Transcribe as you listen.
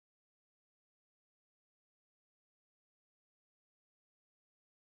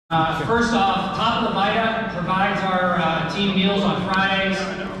First off, Top of the Vita provides our team meals on Fridays.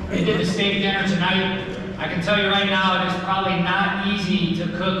 They did the steak dinner tonight. I can tell you right now, it is probably not easy to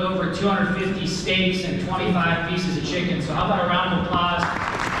cook over 250 steaks and 25 pieces of chicken. So how about a round of applause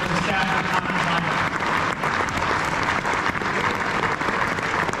for the staff of Top of the Vita.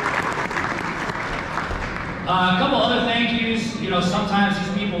 A couple other thank yous. You know, sometimes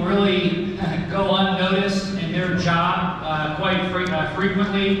these people really go unnoticed in their job quite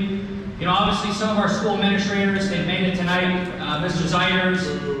frequently. You know, obviously some of our school administrators, they made it tonight. Mr. Zeiders,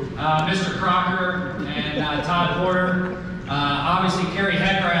 Mr. Crocker, and Todd Porter. Obviously Carrie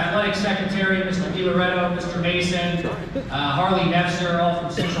Heck, our athletic secretary, Mr. DiLoretto, Mr. Mason, Harley Nevster, all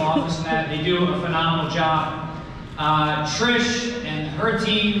from central office and that. They do a phenomenal job. Trish and her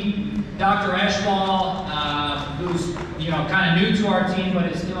team, Dr. Eschball, who's kind of new to our team,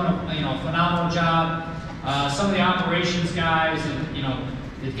 but is doing a phenomenal job. Some of the operations guys, and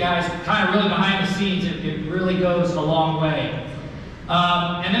the guys kind of really behind the scenes. It really goes a long way.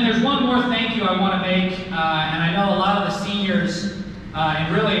 And then there's one more thank you I want to make, and I know a lot of the seniors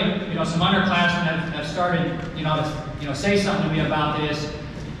and really some underclassmen have started to say something to me about this.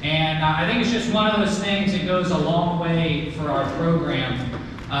 And I think it's just one of those things that goes a long way for our program.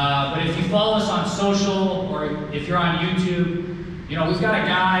 But if you follow us on social or if you're on YouTube, we've got a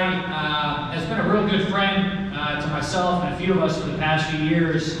guy that's been a real good friend to myself and a few of us for the past few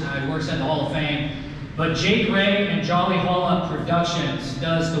years. He works at the Hall of Fame. But Jake Ray and Jolly Halla Productions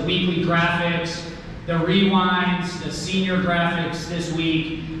does the weekly graphics, the rewinds, the senior graphics this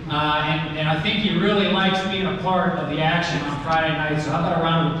week. And I think he really likes being a part of the action on Friday night. So how about a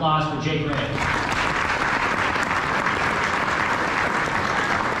round of applause for Jake Ray?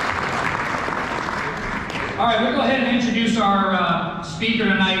 All right, we'll go ahead and introduce our speaker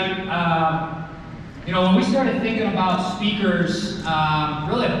tonight. When we started thinking about speakers,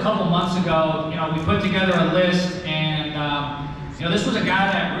 really a couple months ago, we put together a list, and this was a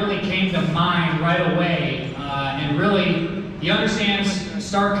guy that really came to mind right away, and really he understands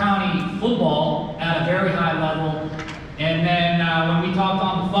Stark County football at a very high level. And then when we talked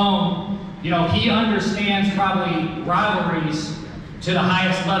on the phone, he understands probably rivalries to the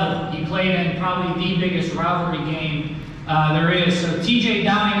highest level. He played in probably the biggest rivalry game there is. So TJ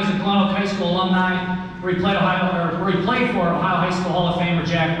Downing is a Glen Oak High School alumni, where he played for Ohio High School Hall of Famer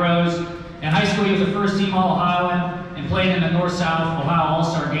Jack Rose. In high school, he was a first-team All-Ohioan and played in the North-South Ohio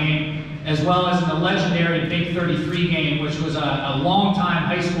All-Star game, as well as in the legendary Big 33 game, which was a long-time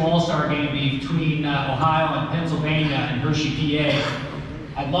high school All-Star game between Ohio and Pennsylvania and Hershey,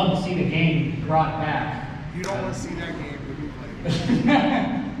 PA. I'd love to see the game brought back. You don't want to see that game.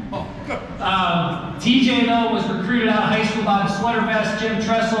 TJ, though, was recruited out of high school by the sweater vest Jim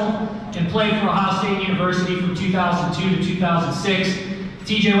Tressel and played for Ohio State University from 2002 to 2006.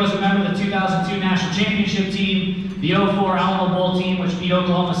 TJ was a member of the 2002 National Championship team, the 04 Alamo Bowl team, which beat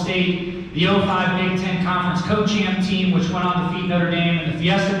Oklahoma State, the 05 Big Ten Conference Co-Champ team, which went on to defeat Notre Dame in the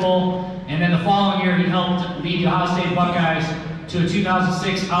Fiesta Bowl, and then the following year he helped lead the Ohio State Buckeyes to a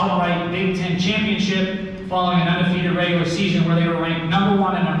 2006 outright Big Ten Championship, following an undefeated regular season where they were ranked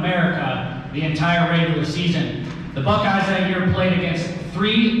 #1 in America the entire regular season. The Buckeyes that year played against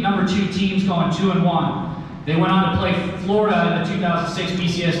 3 #2 teams going 2-1. They went on to play Florida in the 2006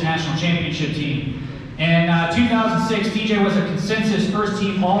 BCS National Championship team. In 2006, TJ was a consensus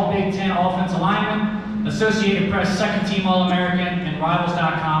first-team All-Big Ten offensive lineman, Associated Press second-team All-American, and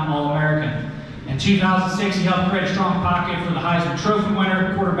Rivals.com All-American. In 2006, he helped create a strong pocket for the Heisman Trophy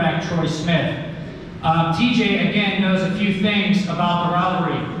winner, quarterback Troy Smith. TJ, again, knows a few things about the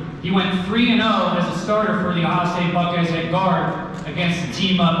rivalry. He went 3-0 as a starter for the Ohio State Buckeyes at guard against the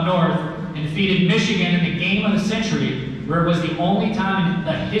team up north and defeated Michigan in the game of the century, where it was the only time in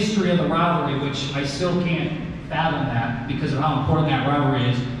the history of the rivalry, which I still can't fathom that because of how important that rivalry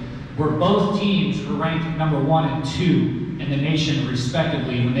is, where both teams were ranked #1 and 2 in the nation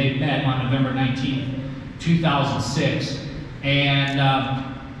respectively when they met on November 19th, 2006. And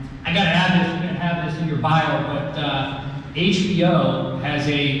I gotta add this, you didn't have this in your bio, but HBO has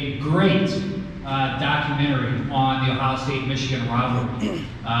a great documentary on the Ohio State-Michigan rivalry.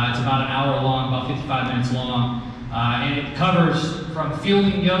 It's about an hour long, about 55 minutes long, and it covers from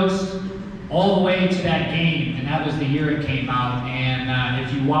fielding Yost all the way to that game, and that was the year it came out. And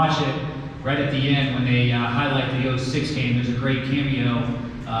if you watch it, right at the end when they highlight the 06 game, there's a great cameo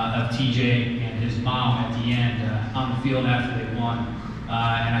of TJ and his mom at the end on the field after they won.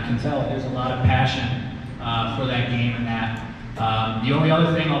 And I can tell there's a lot of passion for that game and that. The only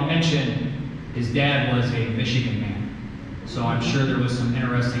other thing I'll mention, his dad was a Michigan man. So I'm sure there was some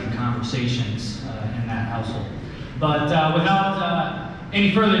interesting conversations in that household. But without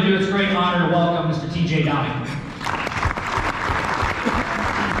any further ado, it's a great honor to welcome Mr. TJ Downing.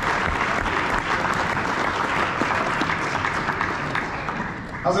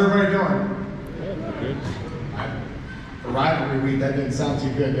 How's everybody doing? Good. For rivalry week, that didn't sound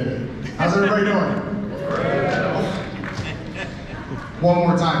too good, did it? How's everybody doing? One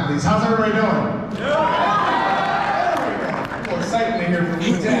more time, please. How's everybody doing? A little excitement in here for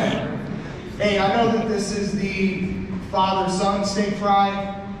week 10. Hey, I know that this is the father-son steak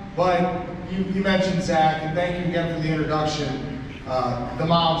fry, but you mentioned Zach, and thank you again for the introduction. The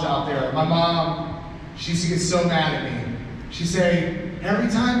moms out there. My mom, she used to get so mad at me. She'd say, every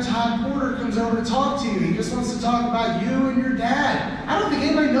time Todd Porter comes over to talk to you, he just wants to talk about you and your dad. I don't think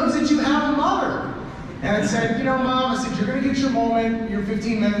anybody knows that you have a mother. And I said, you know, Mom, I said, you're going to get your moment. You're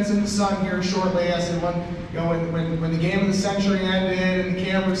 15 minutes in the sun here shortly. I said, when the game of the century ended and the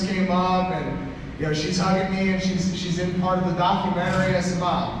cameras came up and, you know, she's hugging me and she's in part of the documentary, I said,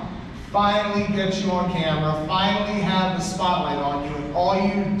 Mom, finally get you on camera, finally have the spotlight on you, and all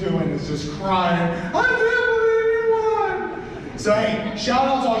you're doing is just crying, I can't believe you won! So hey, shout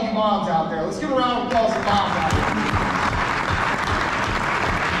out to all you moms out there. Let's give a round of applause to moms out there.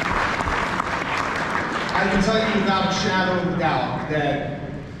 I can tell you without a shadow of a doubt that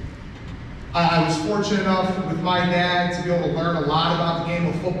I was fortunate enough with my dad to be able to learn a lot about the game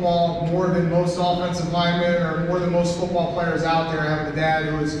of football, more than most offensive linemen or more than most football players out there. Having a dad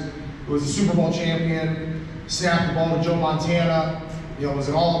who was a Super Bowl champion, snapped the ball to Joe Montana, you know, was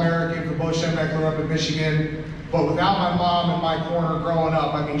an All-American for Bo Schembechler up in Michigan. But without my mom in my corner growing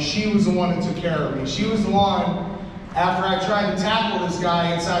up, I mean, she was the one that took care of me. She was the one, after I tried to tackle this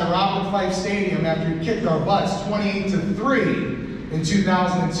guy inside of Fife Stadium after he kicked our butts 28-3 in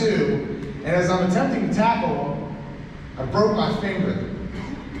 2002, and as I'm attempting to tackle him, I broke my finger.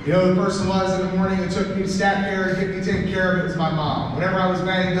 You know who the person was in the morning that took me to stat care and get me taken care of? It was my mom. Whenever I was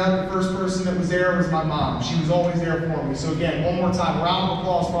banged up, the first person that was there was my mom. She was always there for me. So again, one more time, a round of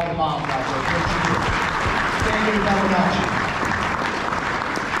applause for all the moms out there. What you do. Can't get it done without you.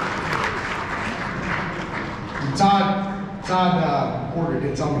 Todd Porter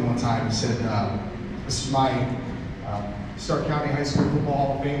did tell me one time, he said, this is my Stark County High School Football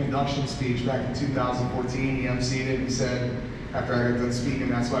Hall of Fame induction speech back in 2014. He emceed it and he said, after I got done speaking,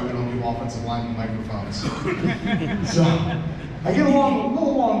 that's why we don't do offensive lineman microphones. So I get a little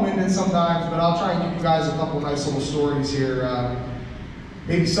long-winded sometimes, but I'll try and give you guys a couple nice little stories here.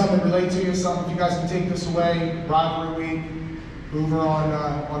 Maybe some that relate to you, some if you guys can take this away. Rivalry week, Hoover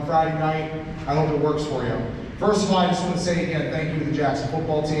on Friday night. I hope it works for you. First of all, I just want to say again, thank you to the Jackson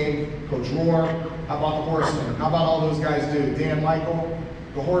football team, Coach Rohr. How about the Horsemen? How about all those guys do? Dan Michael,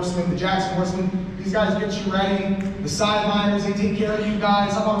 the Horsemen, the Jackson Horsemen. These guys get you ready. The sideliners, they take care of you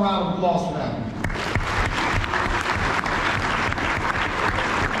guys. How about a round of applause for them?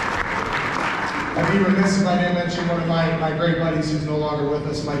 I'd be remiss if I didn't mention one of my great buddies who's no longer with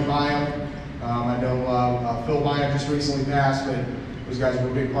us, Mike Byam. I know Phil Byam just recently passed, but those guys were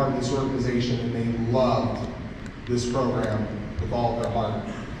a big part of this organization and they loved this program with all of their heart.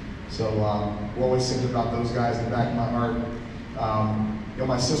 So we'll always think about those guys in the back of my heart. You know,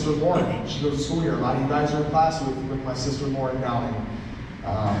 my sister Lauren, she goes to school here. A lot of you guys are in class with my sister Lauren Downing.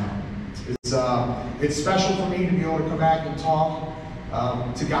 It's special for me to be able to come back and talk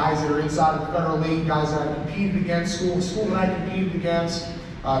to guys that are inside of the Federal League, guys that I competed against, school that I competed against.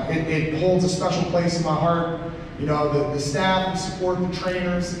 It holds a special place in my heart. You know, the staff, the support, the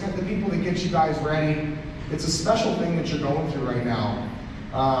trainers, the people that get you guys ready. It's a special thing that you're going through right now.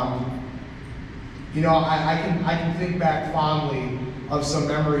 You know, I can think back fondly of some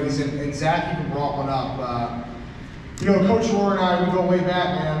memories, and Zach even brought one up. You know, Coach Rohr and I, we go way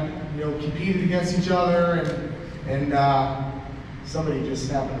back, man. You know, competed against each other, and somebody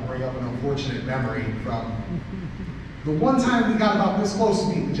just happened to bring up an unfortunate memory from the one time we got about this close to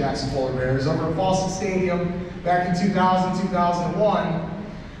beating the Jackson Polar Bears over at Fawcett Stadium back in 2000, 2001.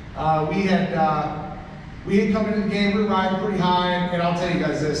 We had come into the game, we were riding pretty high, and I'll tell you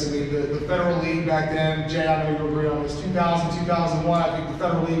guys this, I mean, the Federal League back then, Jay, I know you'll agree on this, 2000, 2001, I think the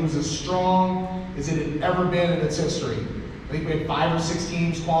Federal League was as strong as it had ever been in its history. I think we had 5 or 6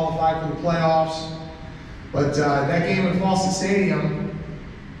 teams qualify for the playoffs. But that game at Fawcett Stadium,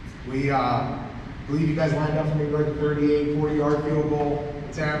 we believe you guys lined up for me like a 38, 40-yard field goal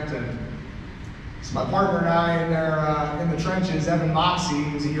attempt, and so my partner and I in the trenches, Evan Moxie,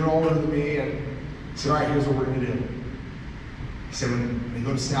 who's a year older than me, and he said, all right, here's what we're gonna do. He said, when they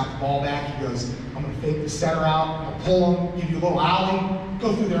go to snap the ball back, he goes, I'm gonna fake the center out, I'll pull him, give you a little alley,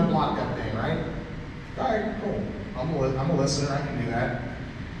 go through there and block that thing, right? All right, cool. I'm a listener, I can do that.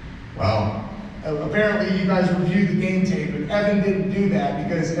 Well, apparently you guys reviewed the game tape, and Evan didn't do that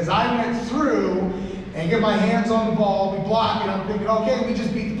because as I went through and get my hands on the ball, we block it, I'm thinking, okay, we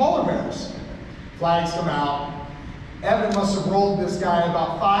just beat the Polar Bears. Flags come out. Evan must have rolled this guy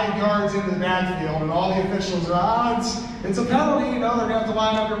about 5 yards into the backfield, and all the officials are, it's a penalty, you know, they're going to have to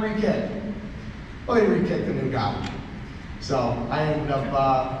line up and re-kick. Well, they re-kicked the new guy. So I ended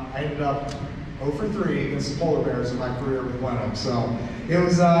up 0 for 3 against the Polar Bears in my career with Wenham. So it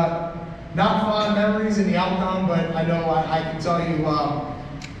was not fond memories in the outcome, but I know I can tell you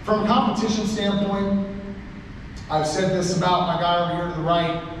from a competition standpoint, I've said this about my guy over here to the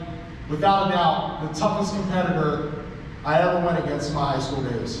right, without a doubt, the toughest competitor I ever went against in my high school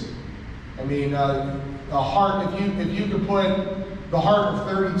days. I mean, a heart, if you could put the heart of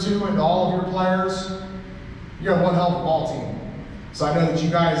 32 into all of your players, you have one hell of a ball team. So I know that you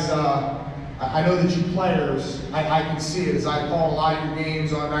guys, I know that you players, I can see it as I call a lot of your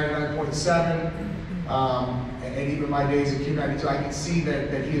games on 99.7, and even my days at Q92, I can see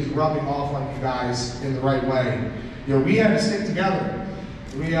that he is rubbing off on you guys in the right way. You know, we had to stick together.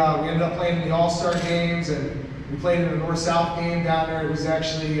 We ended up playing in the All-Star games, and we played in a North-South game down there. It was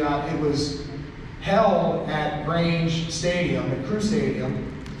actually, it was held at Grange Stadium, at Crew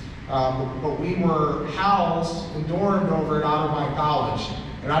Stadium, but we were housed and dormed over at Otterbein College.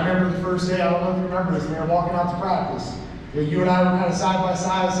 And I remember the first day, I don't know if you remember this, we were walking out to practice. You and I were kind of side by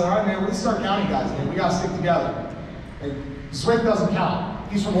side. I said, all right, man, we're the Stark County guys, man. We got to stick together. And Zwick doesn't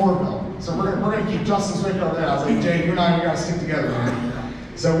count. He's from Orville. So we're gonna keep Justin Zwick over there. I was like, Jay, you and I, we got to stick together, man.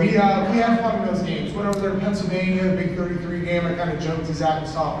 So we had fun in those games. Went over there to Pennsylvania, the big 33 game. I kind of joked to Zach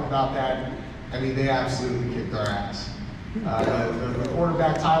was talking about that. I mean, they absolutely kicked our ass. The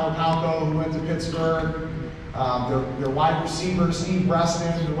quarterback, Tyler Palco, who went to Pittsburgh. Their wide receiver, Steve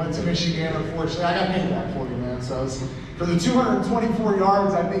Reston, who went to Michigan, unfortunately. I got payback for you, man. So for the 224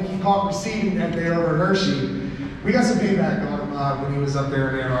 yards I think he caught receiving that day over Hershey, we got some payback on him when he was up there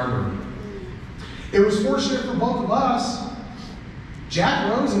in Ann Arbor. It was fortunate for both of us.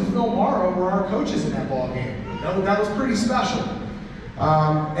 Jack Rose and Phil Morrow were our coaches in that ball game. That was pretty special.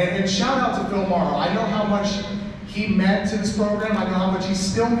 And shout out to Phil Morrow. I know how much he meant to this program. I know how much he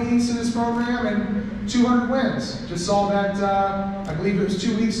still means to this program. And 200 wins. Just saw that, I believe it was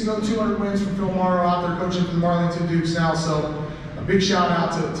 2 weeks ago, 200 wins from Phil Morrow out there coaching for the Marlington Dukes now. So a big shout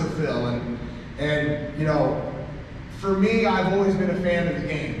out to Phil. And you know, for me, I've always been a fan of the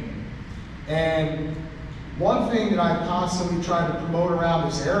game. And one thing that I've constantly tried to promote around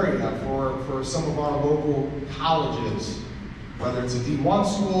this area for some of our local colleges, whether it's a D1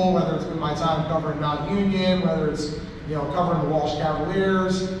 school, whether it's been my time covering Mount Union, whether it's covering the Walsh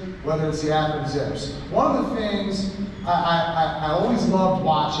Cavaliers, whether it's the Akron Zips. One of the things I always loved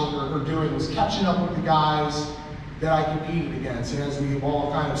watching or doing was catching up with the guys that I competed against. And as we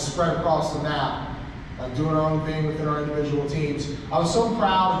all kind of spread across the map, doing our own thing within our individual teams, I was so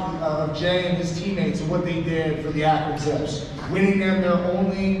proud of Jay and his teammates and what they did for the Akron Zips. Winning them their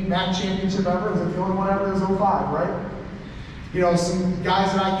only MAC championship ever. Was it the only one ever? It was 05, right? You know, some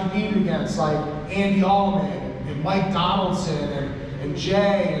guys that I competed against, like Andy Allman and Mike Donaldson and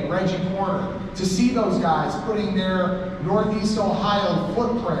Jay and Reggie Porter. To see those guys putting their Northeast Ohio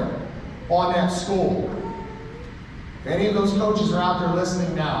footprint on that school. If any of those coaches are out there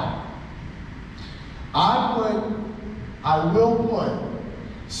listening now, I will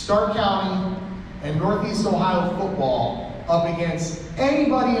put Stark County and Northeast Ohio football up against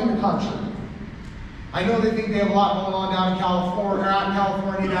anybody in the country. I know they think they have a lot going on down in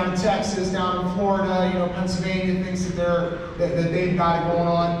California, down in Texas, down in Florida, Pennsylvania, things that they've got going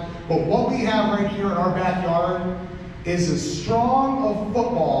on. But what we have right here in our backyard is as strong of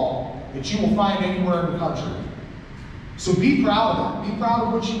football that you will find anywhere in the country. So be proud of it. Be proud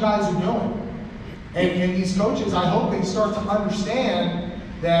of what you guys are doing. And these coaches, I hope they start to understand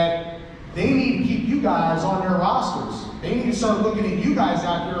that they need to keep you guys on their rosters. They need to start looking at you guys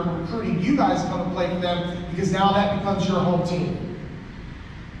out here and recruiting you guys to come and play for them, because now that becomes your home team.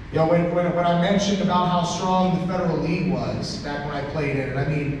 When I mentioned about how strong the Federal League was back when I played in it, I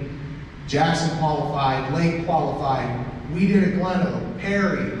mean, Jackson qualified, Lake qualified, we did at Gleno,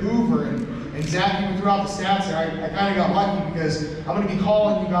 Perry, Hoover, and Zach even threw out the stats there. I kind of got lucky because I'm going to be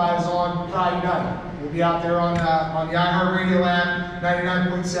calling you guys on Friday night. We'll be out there on the iHeartRadio app,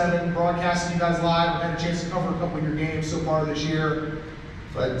 99.7, broadcasting you guys live. I've had a chance to cover a couple of your games so far this year.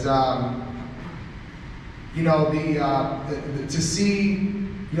 But, to see,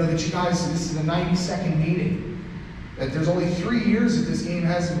 that you guys, this is a 92nd meeting, that there's only 3 years that this game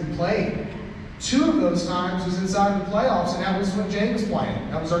hasn't been played. 2 of those times was inside the playoffs, and that was when Jay was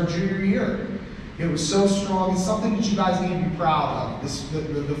playing. That was our junior year. It was so strong. It's something that you guys need to be proud of.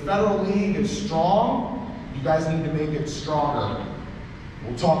 The Federal League is strong. You guys need to make it stronger.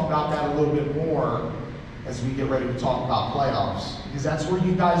 We'll talk about that a little bit more as we get ready to talk about playoffs, because that's where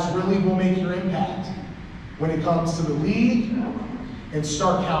you guys really will make your impact when it comes to the league and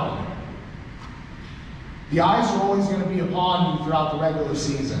start counting. The eyes are always going to be upon you throughout the regular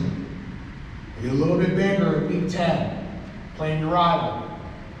season. You get a little bit bigger in week 10, playing your rival.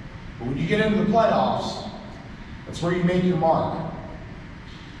 But when you get into the playoffs, that's where you make your mark.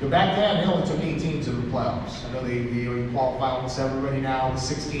 Back then, they only took 8 teams into the playoffs. I know they qualify almost everybody now with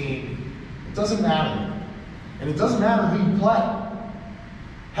 16. It doesn't matter. And it doesn't matter who you play.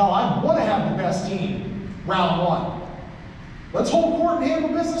 Hell, I want to have the best team round 1. Let's hold court and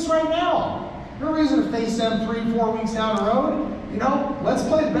handle business right now. No reason to face them 3-4 weeks down the road. You know, let's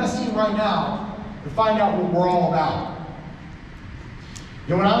play the best team right now and find out what we're all about.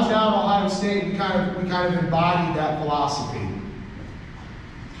 You know, when I was down at Ohio State, we kind of embodied that philosophy.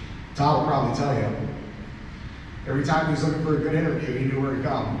 Todd will probably tell you. Every time he was looking for a good interview, he knew where to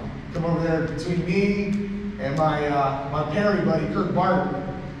come. Come over there between me and my Perry buddy, Kirk Barton.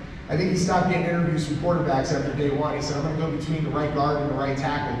 I think he stopped getting interviews from quarterbacks after day 1. He said, I'm going to go between the right guard and the right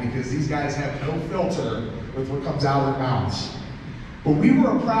tackle because these guys have no filter with what comes out of their mouths. But we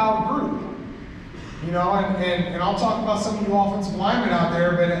were a proud group. You know, and I'll talk about some of you offensive linemen out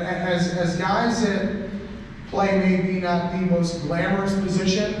there, but as guys that play maybe not the most glamorous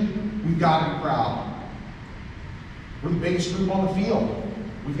position, we've got to be proud. We're the biggest group on the field.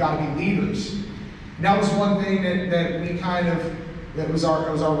 We've got to be leaders. And that was one thing that we kind of, that was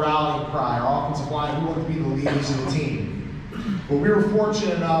our rallying cry, our offensive line. We wanted to be the leaders of the team. But we were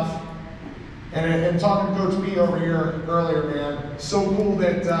fortunate enough, and talking to Coach B over here earlier, man, so cool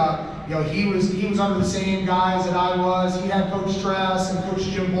that you know, he was under the same guys that I was. He had Coach Tress and Coach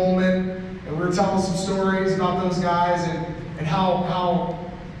Jim Bowman, and we were telling some stories about those guys and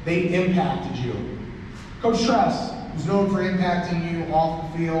how they impacted you. Coach Tress was known for impacting you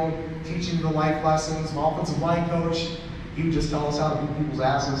off the field, teaching you the life lessons. My offensive line coach, he would just tell us how to beat people's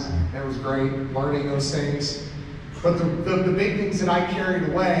asses. That was great, learning those things. But the big things that I carried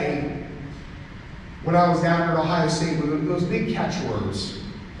away when I was down at Ohio State were those big catchwords.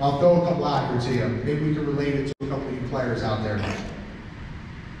 I'll throw a couple out here to you. Maybe we can relate it to a couple of you players out there. The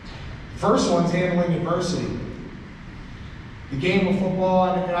first one's handling adversity. The game of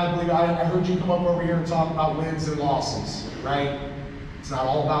football, and I believe I heard you come up over here and talk about wins and losses, right? It's not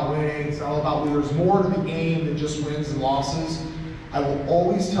all about winning. It's not all about winning. There's more to the game than just wins and losses. I will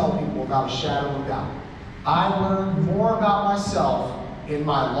always tell people without a shadow of a doubt. I learned more about myself in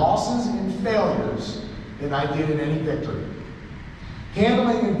my losses and failures than I did in any victory.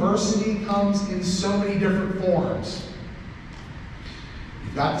 Handling adversity comes in so many different forms.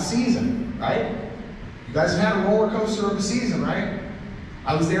 You've got the season, right? You guys have had a roller coaster of a season, right?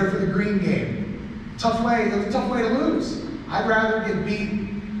 I was there for the Green game. It was a tough way to lose. I'd rather get beat.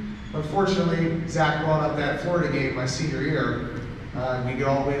 Unfortunately, Zach brought up that Florida game my senior year. We get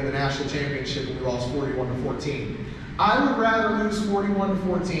all the way to the national championship and we lost 41-14. I would rather lose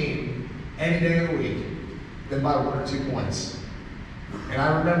 41-14 any day of the week than by 1 or 2 points. And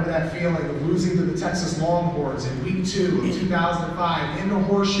I remember that feeling of losing to the Texas Longhorns in week 2 of 2005 in the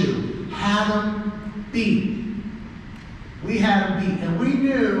Horseshoe. Had them beat. We had them beat. And we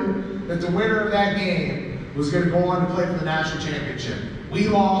knew that the winner of that game was going to go on to play for the national championship. We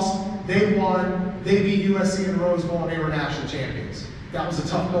lost, they won, they beat USC in the Rose Bowl, and they were national champions. That was a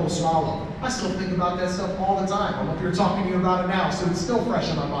tough pill to swallow. I still think about that stuff all the time. I'm up here talking to you about it now, so it's still fresh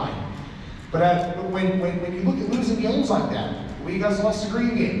in my mind. But when you look at losing games like that, when you guys lost the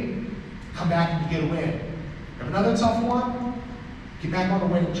Green game, come back and you get a win. Have another tough one, get back on the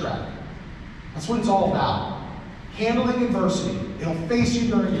winning track. That's what it's all about. Handling adversity. It'll face you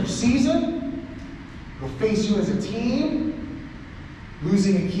during your season. It'll face you as a team.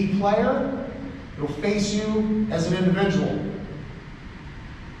 Losing a key player. It'll face you as an individual.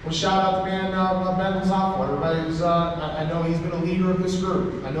 Well, shout out to Ben Lazafo. Everybody who's, I know he's been a leader of this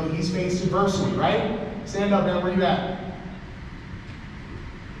group. I know he's faced adversity, right? Stand up, man. Where you at?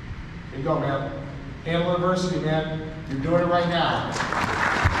 Here you go, man. Handle adversity, man. You're doing it right now.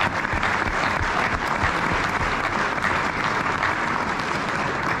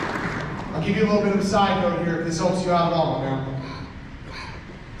 I'll give you a little bit of a side note here if this helps you out at all, man.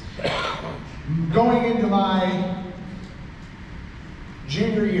 Going into my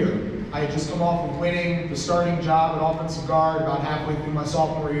junior year, I had just come off of winning the starting job at offensive guard about halfway through my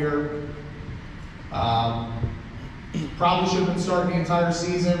sophomore year. Probably should have been starting the entire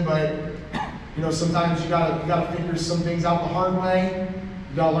season, but you know, sometimes you gotta figure some things out the hard way.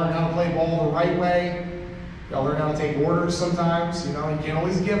 You gotta learn how to play ball the right way. You gotta learn how to take orders sometimes. You know, you can't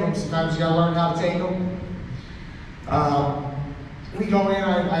always give them. Sometimes you gotta learn how to take them. We go in,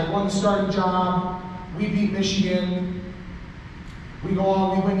 I won the starting job. We beat Michigan. We go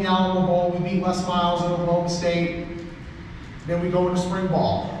on, we win the Alamo Bowl. We beat Les Miles at Oklahoma State. Then we go into spring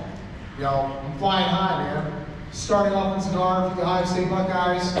ball. You know, I'm flying high, man. Starting offensive guard for the Ohio State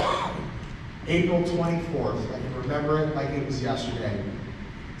Buckeyes, April 24th. I can remember it like it was yesterday.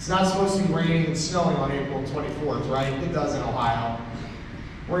 It's not supposed to be raining and snowing on April 24th, right? It does in Ohio.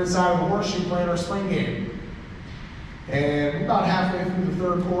 We're inside of the Horseshoe playing our spring game. And about halfway through the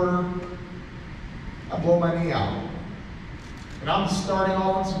third quarter, I blow my knee out. And I'm the starting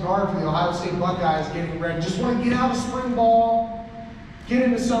offensive guard for the Ohio State Buckeyes, getting ready. Just want to get out of spring ball, get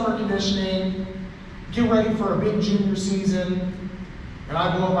into summer conditioning, get ready for a big junior season, and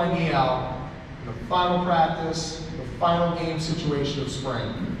I blow my knee out in the final practice, the final game situation of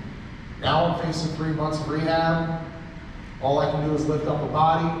spring. Now I'm facing 3 months of rehab. All I can do is lift up a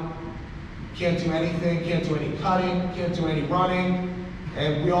body. Can't do anything, can't do any cutting, can't do any running.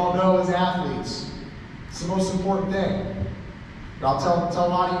 And we all know as athletes, it's the most important thing. And I'll tell a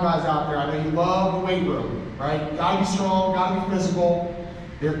lot of you guys out there, I know you love the weight room, right? Gotta be strong, gotta be physical.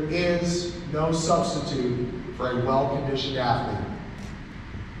 There is no substitute for a well-conditioned athlete.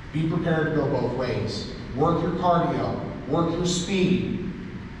 Be prepared to go both ways. Work your cardio, work your speed.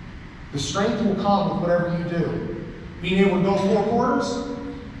 The strength will come with whatever you do. Being able to go 4 quarters,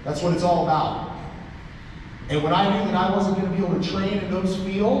 that's what it's all about. And when I knew that I wasn't going to be able to train in those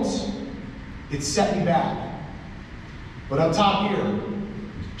fields, it set me back. But up top here,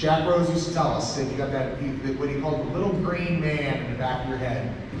 Jack Rose used to tell us that you got that, what he called the little green man in the back of your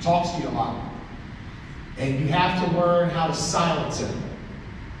head. He talks to you a lot. And you have to learn how to silence him.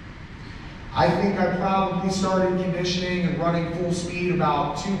 I think I probably started conditioning and running full speed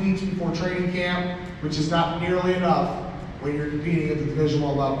about 2 weeks before training camp, which is not nearly enough when you're competing at the Division I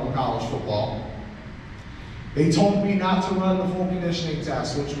level in college football. They told me not to run the full conditioning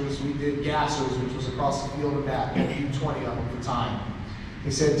test, which was, we did gassers, which was across the field and back, and do 20 of them for time.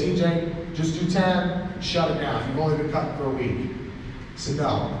 They said, TJ, just do 10, shut it down. You've only been cutting for a week. I said,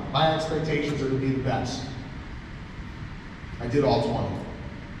 no, my expectations are to be the best. I did all 20,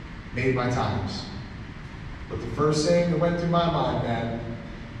 made my times. But the first thing that went through my mind, man,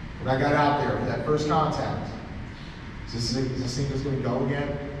 when I got out there for that first contact, is this thing just going to go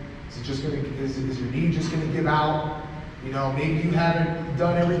again? Is it just going to? Is your knee just going to give out? You know, maybe you haven't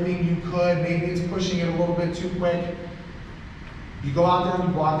done everything you could. Maybe it's pushing it a little bit too quick. You go out there and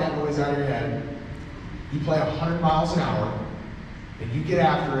you block that noise out of your head. You play 100 miles an hour, and you get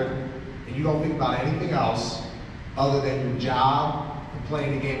after it, and you don't think about anything else other than your job and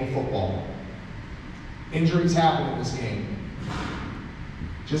playing a game of football. Injuries happen in this game.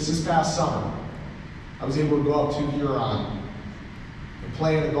 Just this past summer, I was able to go up to Huron and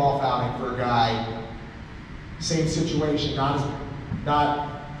play in a golf outing for a guy, same situation,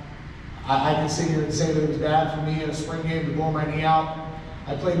 I can sit here and say that it was bad for me in a spring game to blow my knee out.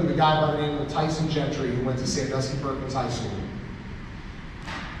 I played with a guy by the name of Tyson Gentry who went to Sandusky Perkins High School.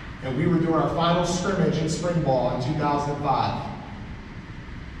 And we were doing our final scrimmage in spring ball in 2005.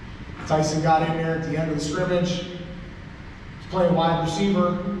 Tyson got in there at the end of the scrimmage. He was playing wide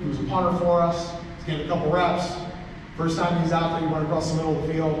receiver. He was a punter for us. He's getting a couple reps. First time he's out there, he went across the middle of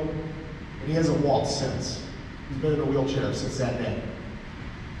the field, and he hasn't walked since. He's been in a wheelchair since that day.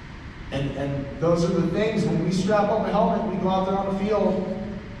 And those are the things, when we strap up a helmet, we go out there on the field,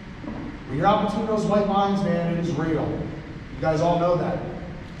 when you're out between those white lines, man, it is real. You guys all know that.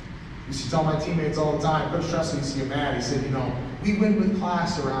 I used to tell my teammates all the time, Coach Tressel used to get mad. He said, you know, we win with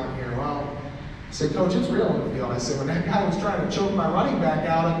class around here. Well, I said, Coach, it's real in the field. I said, when that guy was trying to choke my running back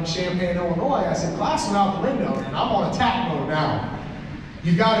out up in Champaign, Illinois, I said, class went out the window, and I'm on attack mode now.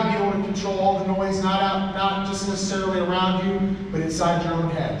 You've got to be able to control all the noise, not just necessarily around you, but inside your own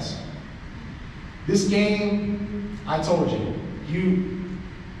heads. This game, I told you, you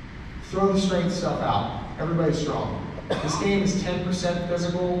throw the strength stuff out. Everybody's strong. This game is 10%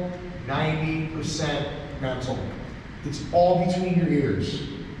 physical, 90% mental. It's all between your ears.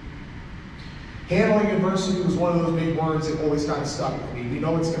 Handling adversity was one of those big words that always kind of stuck with me. We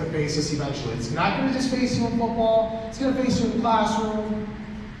know it's going to face us eventually. It's not going to just face you in football. It's going to face you in the classroom.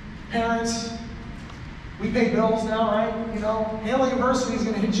 Parents, we pay bills now, right? You know, handling adversity is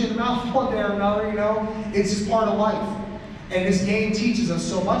going to hit you in the mouth one day or another, you know. It's just part of life. And this game teaches us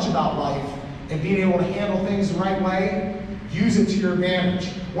so much about life and being able to handle things the right way, use it to your advantage.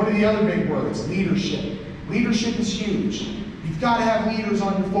 One of the other big words, leadership. Leadership is huge. You've got to have leaders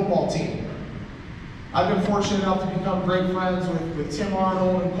on your football team. I've been fortunate enough to become great friends with Tim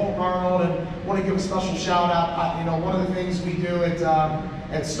Arnold and Colton Arnold, and want to give a special shout out. One of the things we do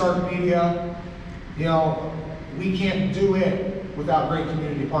at Stark Media, we can't do it without great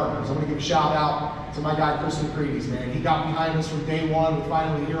community partners. I'm going to give a shout out to my guy Chris McCready's, man. He got behind us from day one with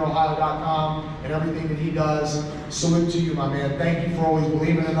finallyhereohio.com and everything that he does. Salute to you, my man. Thank you for always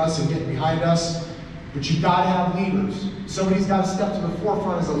believing in us and getting behind us. But you've got to have leaders. Somebody's got to step to the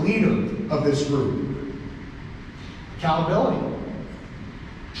forefront as a leader of this group. Accountability.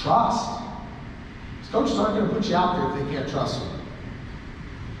 Trust. These coaches aren't going to put you out there if they can't trust you.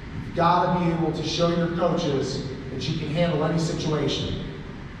 You've got to be able to show your coaches that you can handle any situation.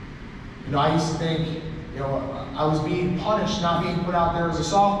 I used to think, I was being punished, not being put out there as a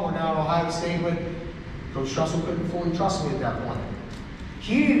sophomore now at Ohio State, but Coach Trussell couldn't fully trust me at that point.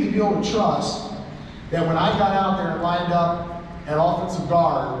 He needed to be able to trust that when I got out there and lined up at offensive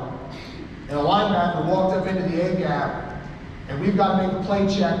guard, and a linebacker walked up into the A-gap, and we've got to make a play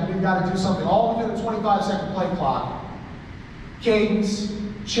check, and we've got to do something all within the 25-second play clock. Cadence,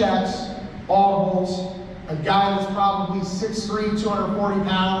 checks, audibles, a guy that's probably 6'3", 240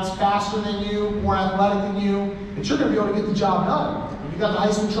 pounds, faster than you, more athletic than you, and you're going to be able to get the job done. When you've got the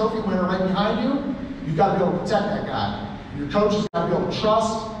Heisman Trophy winner right behind you, you've got to be able to protect that guy. Your coach has got to be able to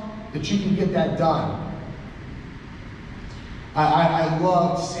trust that you can get that done. I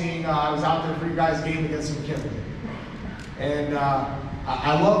loved seeing, I was out there for you guys' game against McKinley. And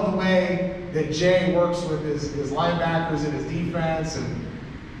I love the way that Jay works with his linebackers and his defense. And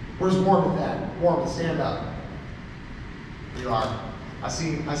where's Warren at? Warren, stand up. There you are. I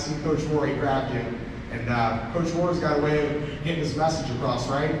see Coach Moore, he grabbed you. And Coach Moore's got a way of getting his message across,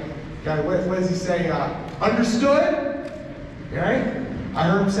 right? What does he say? Understood? All right? I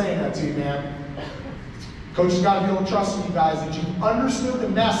heard him saying that to you, man. Coach has got to be able to trust you guys that you've understood the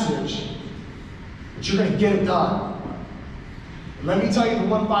message, that you're going to get it done. And let me tell you the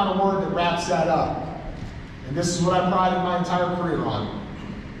one final word that wraps that up. And this is what I prided my entire career on.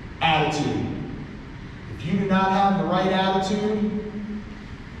 Attitude. If you do not have the right attitude,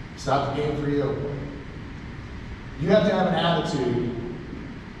 it's not the game for you. You have to have an attitude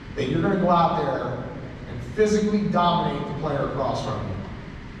that you're going to go out there and physically dominate the player across from you.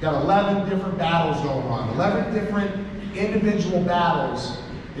 You've got 11 different battles going on, 11 different individual battles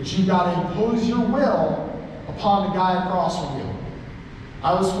that you've got to impose your will upon the guy across from you.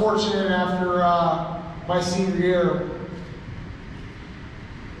 I was fortunate after my senior year.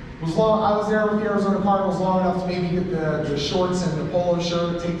 I was there with the Arizona Cardinals long enough to maybe get the shorts and the polo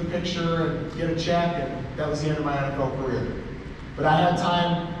shirt, take the picture, and get a check, and that was the end of my NFL career. But I had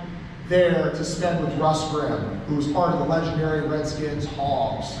time there to spend with Russ Grimm, who was part of the legendary Redskins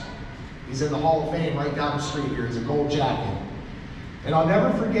Hogs. He's in the Hall of Fame right down the street here. He's a gold jacket. And I'll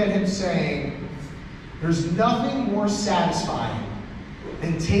never forget him saying, there's nothing more satisfying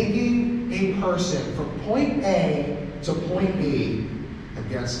than taking a person from point A to point B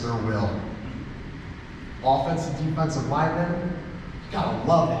against their will. Offensive, defensive linemen, you gotta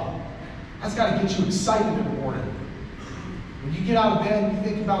love that. That's gotta get you excited in the morning. When you get out of bed and you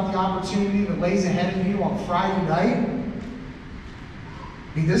think about the opportunity that lays ahead of you on Friday night.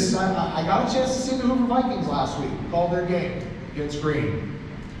 I got a chance to see the Hoover Vikings last week. We called their game against Green.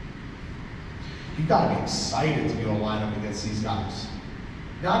 You gotta be excited to be able to line up against these guys.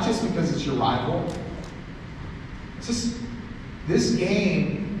 Not just because it's your rival. It's just, this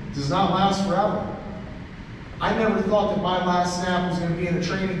game does not last forever. I never thought that my last snap was going to be in a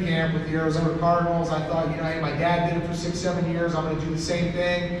training camp with the Arizona Cardinals. I thought, hey, my dad did it for 6-7 years. I'm going to do the same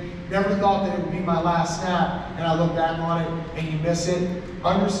thing. Never thought that it would be my last snap. And I look back on it and you miss it.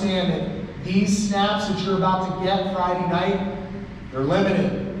 Understand that these snaps that you're about to get Friday night, they're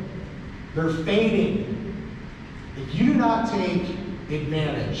limited. They're fading. If you do not take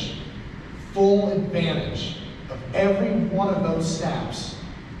advantage, full advantage of every one of those snaps,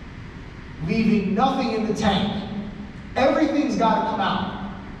 leaving nothing in the tank, everything's got to come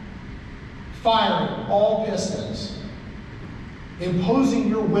out. Firing all pistons, imposing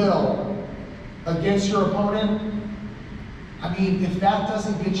your will against your opponent. I mean, if that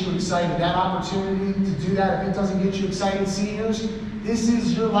doesn't get you excited, that opportunity to do that, if it doesn't get you excited, seniors, this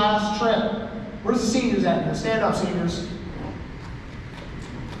is your last trip. Where's the seniors at here? Stand up, seniors.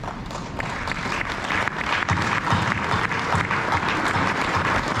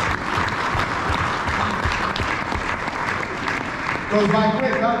 Goes by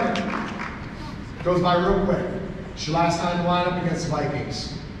quick, doesn't it? Goes by real quick. It's your last time to line up against the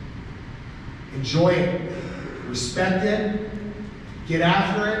Vikings. Enjoy it. Respect it. Get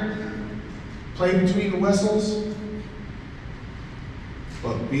after it. Play between the whistles.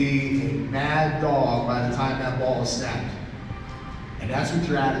 but be a mad dog by the time that ball is snapped. And that's with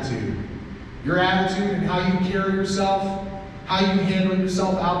your attitude. Your attitude and how you carry yourself, how you handle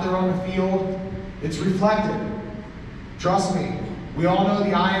yourself out there on the field, it's reflected. Trust me, we all know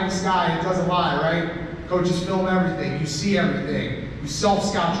the eye in the sky, it doesn't lie, right? Coaches film everything, you see everything, you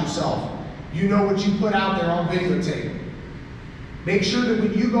self-scout yourself. You know what you put out there on videotape. Make sure that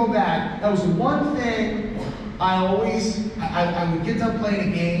when you go back, that was one thing I would get done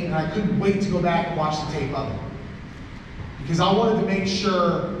playing a game and I couldn't wait to go back and watch the tape of it. Because I wanted to make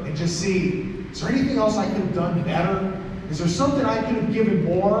sure and just see, is there anything else I could have done better? Is there something I could have given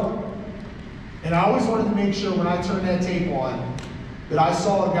more? And I always wanted to make sure when I turned that tape on that I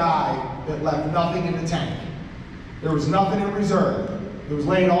saw a guy that left nothing in the tank. There was nothing in reserve. It was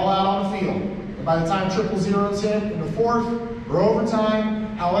laid all out on the field. And by the time 000's hit in the fourth or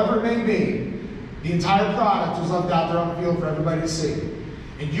overtime, however it may be, the entire product was left out there on the field for everybody to see.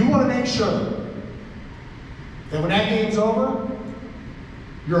 And you want to make sure that when that game's over,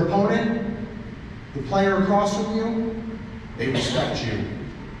 your opponent, the player across from you, they respect you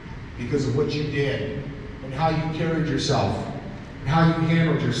because of what you did and how you carried yourself and how you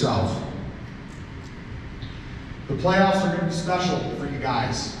handled yourself. The playoffs are going to be special for you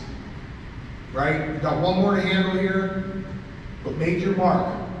guys, right? You've got one more to handle here, but make your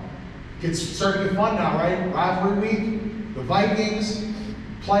mark. It's starting to get fun now, right? Rivalry week, the Vikings,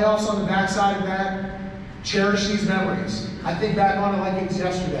 playoffs on the backside of that. Cherish these memories. I think back on it like it was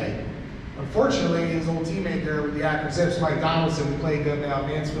yesterday. Unfortunately, his old teammate there with the Akron Zips, Mike Donaldson, we played them at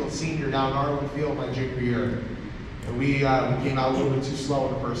Mansfield Senior down in Arlen Field my junior year. And we came out a little bit too slow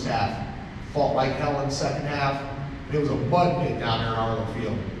in the first half. Fought like hell in the second half. And it was a mud pit down there in Arlen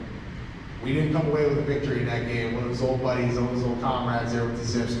Field. We didn't come away with a victory in that game. One of his old buddies, one of his old comrades there with the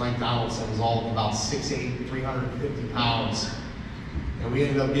Zips, Mike Donaldson, was all of about 6'8", 350 pounds. And we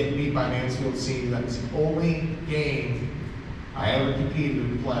ended up getting beat by Mansfield Senior. That was the only game I ever competed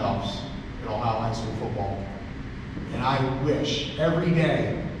in the playoffs in Ohio high school football. And I wish every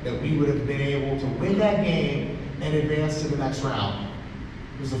day that we would have been able to win that game and advance to the next round.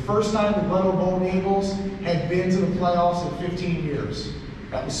 It was the first time the Glen Bolton Eagles had been to the playoffs in 15 years.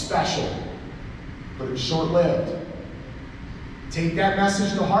 That was special, but it was short-lived. Take that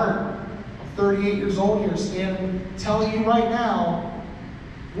message to heart. I'm 38 years old here, standing, telling you right now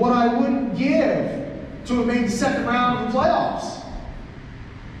what I wouldn't give to have made the second round of the playoffs.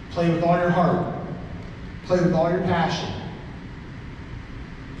 Play with all your heart. Play with all your passion.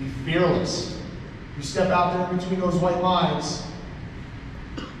 Be fearless. You step out there in between those white lines.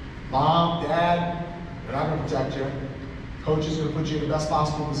 Mom, Dad, they're not going to protect you. Coach is going to put you in the best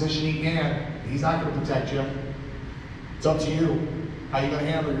possible position he can. He's not going to protect you. It's up to you. How you going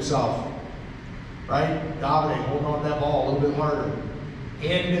to handle yourself. Right? Dominate, holding on to that ball a little bit harder.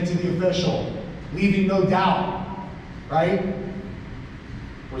 Handing it to the official. Leaving no doubt. Right?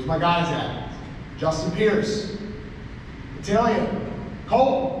 Where's my guys at? Justin Pierce. Italian.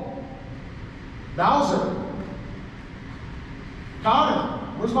 Cole. Bowser. Connor.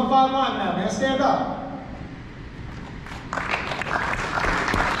 Where's my 5'9" now, man? Stand up.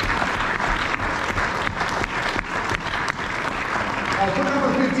 Put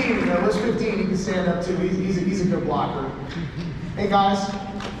number 15 in there. Where's 15? He can stand up too. He's a good blocker. Hey guys,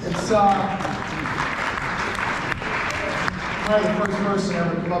 it's probably the first person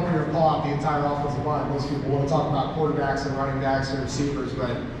ever to come up here and pull out the entire offensive line. Most people want to talk about quarterbacks and running backs and receivers,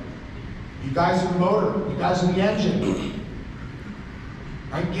 but you guys are the motor. You guys are the engine.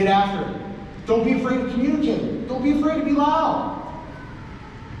 Right? Get after it. Don't be afraid to communicate. Don't be afraid to be loud.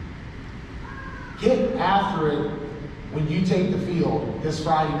 Get after it when you take the field this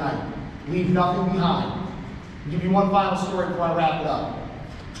Friday night. Leave nothing behind. I'll give you one final story before I wrap it up.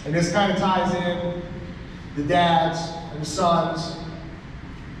 And this kind of ties in the dads and the sons,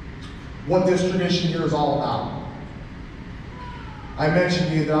 what this tradition here is all about. I mentioned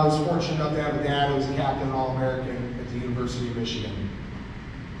to you that I was fortunate enough to have a dad who was a captain and All-American at the University of Michigan.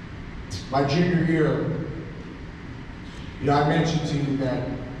 My junior year, I mentioned to you that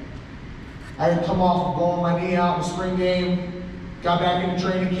I had come off of blowing my knee out in the spring game, got back into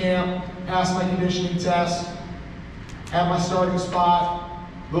training camp, passed my conditioning test, had my starting spot,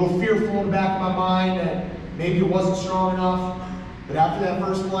 a little fearful in the back of my mind that maybe it wasn't strong enough, but after that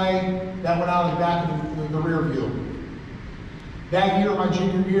first play, that went out of the back of the rear view. That year, my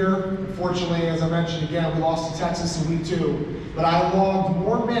junior year, unfortunately, as I mentioned again, we lost to Texas in week 2, but I logged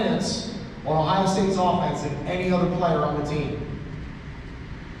more minutes on Ohio State's offense than any other player on the team.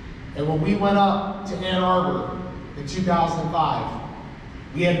 And when we went up to Ann Arbor in 2005,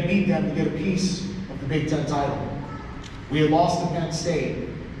 we had to beat them to get a piece of the Big Ten title. We had lost to Penn State.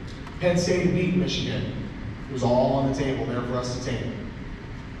 Penn State had beaten Michigan. It was all on the table there for us to take.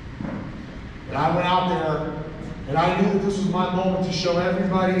 And I went out there, and I knew that this was my moment to show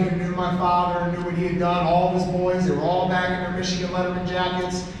everybody who knew my father, knew what he had done, all of his boys. They were all back in their Michigan Letterman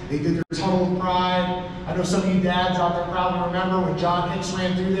jackets. They did their tunnel with pride. I know some of you dads out there probably remember when John Hicks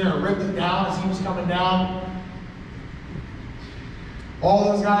ran through there and ripped it down as he was coming down.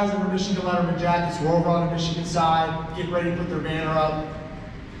 All those guys in their Michigan Letterman jackets were over on the Michigan side, getting ready to put their banner up.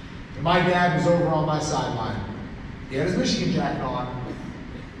 And my dad was over on my sideline. He had his Michigan jacket on,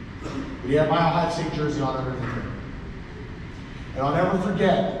 but he had my Ohio State jersey on underneath it. And I'll never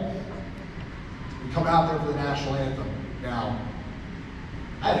forget, we come out there for the national anthem. Now,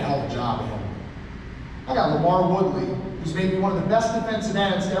 I had a hell of a job at him. I got Lamar Woodley, who's maybe one of the best defensive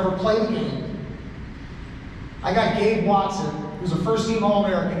ends to ever play the game. I got Gabe Watson, who's a first-team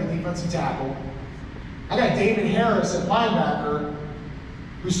All-American at defensive tackle. I got David Harris at linebacker,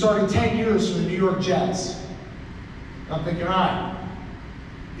 who started 10 years for the New York Jets. And I'm thinking, all right,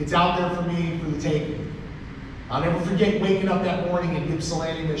 it's out there for me for the taking. I'll never forget waking up that morning in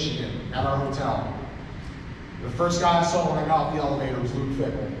Ypsilanti, Michigan, at our hotel. The first guy I saw when I got off the elevator was Luke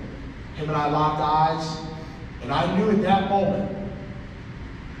Fickle. Him and I locked eyes, and I knew at that moment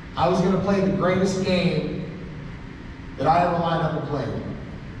I was going to play the greatest game that I ever lined up and played.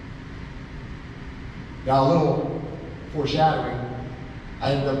 Now, a little foreshadowing,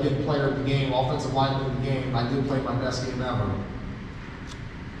 I ended up getting player of the game, offensive lineman of the game. I did play my best game ever.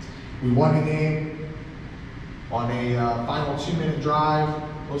 We won the game on a final 2-minute drive.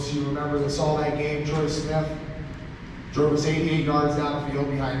 Most of you remember that saw that game. Troy Smith drove us 88 yards down the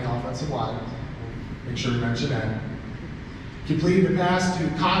field behind the offensive line. Make sure you mention that. Completed the pass to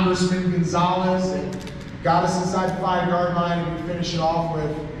Congressman Gonzalez and got us inside the 5-yard line, and we finished it off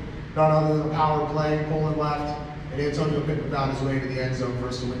with none other than a power play, pulling left, and Antonio Pittman found his way to the end zone for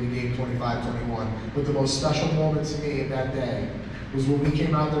us to win the game 25-21. But the most special moment to me that day was when we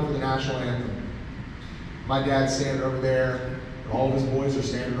came out there for the national anthem. My dad's standing over there, and all of his boys are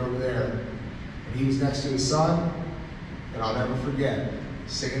standing over there. And he was next to his son, and I'll never forget,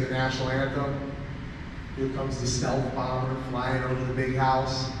 singing the national anthem. Here comes the stealth bomber flying over the big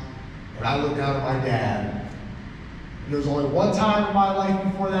house. And I looked down at my dad. And there was only one time in my life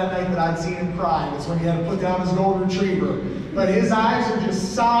before that night that I'd seen him cry, and it's when he had to put down his golden retriever. But his eyes are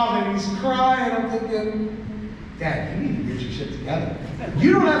just sobbing, he's crying. I'm thinking, Dad, you need to get your shit together.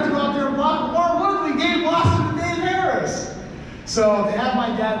 You don't have to go out there and block Lamar Woodley, Gabe Watson, and Dave Harris. So to have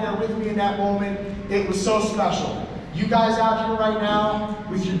my dad there with me in that moment, it was so special. You guys out here right now,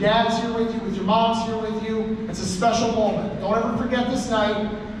 with your dads here with you, with your moms here with you, it's a special moment. Don't ever forget this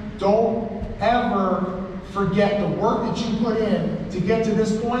night. Don't ever forget the work that you put in to get to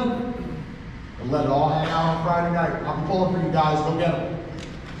this point, and let it all hang out on Friday night. I'll be pulling for you guys. Go get them.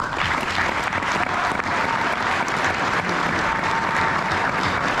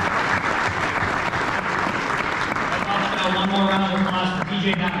 One more round of applause for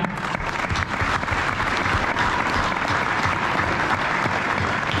DJ Knight.